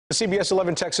CBS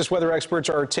 11 Texas weather experts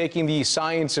are taking the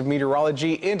science of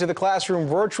meteorology into the classroom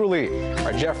virtually.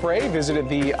 Our Jeff Ray visited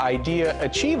the Idea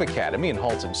Achieve Academy in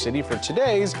Haltom City for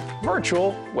today's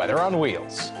virtual Weather on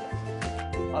Wheels.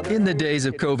 In the days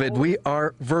of COVID, we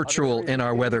are virtual in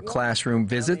our weather classroom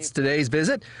visits. Today's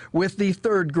visit with the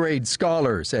third grade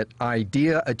scholars at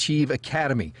Idea Achieve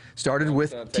Academy started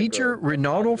with teacher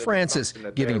Ronaldo Francis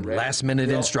giving last-minute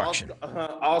instruction.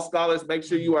 All scholars, make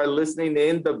sure you are listening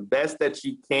in the best that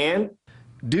you can.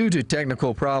 Due to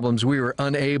technical problems, we were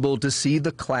unable to see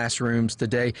the classrooms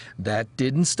today. That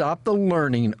didn't stop the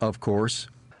learning, of course.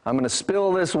 I'm going to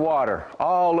spill this water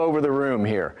all over the room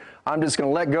here. I'm just going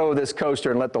to let go of this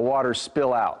coaster and let the water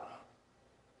spill out.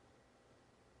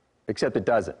 Except it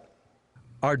doesn't.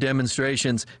 Our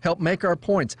demonstrations help make our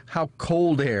points: how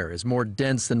cold air is more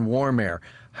dense than warm air,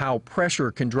 how pressure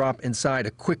can drop inside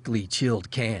a quickly chilled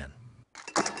can.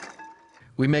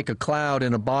 We make a cloud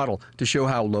in a bottle to show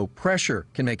how low pressure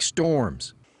can make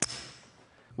storms.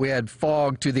 We add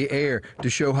fog to the air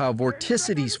to show how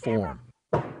vorticities form.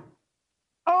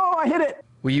 Oh, I hit it!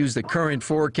 We use the current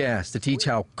forecast to teach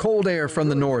how cold air from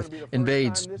the north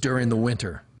invades during the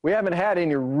winter. We haven't had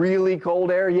any really cold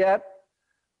air yet.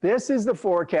 This is the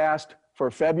forecast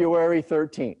for February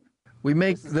 13th. We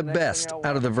make the best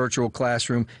out of the virtual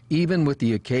classroom, even with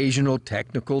the occasional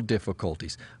technical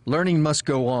difficulties. Learning must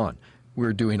go on.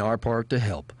 We're doing our part to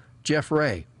help. Jeff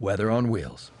Ray, Weather on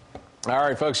Wheels. All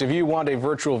right, folks, if you want a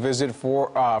virtual visit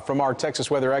from our Texas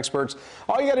weather experts,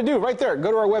 all you got to do right there, go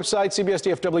to our website,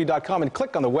 cbsdfw.com, and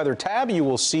click on the weather tab. You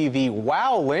will see the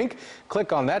WOW link.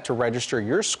 Click on that to register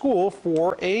your school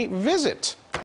for a visit.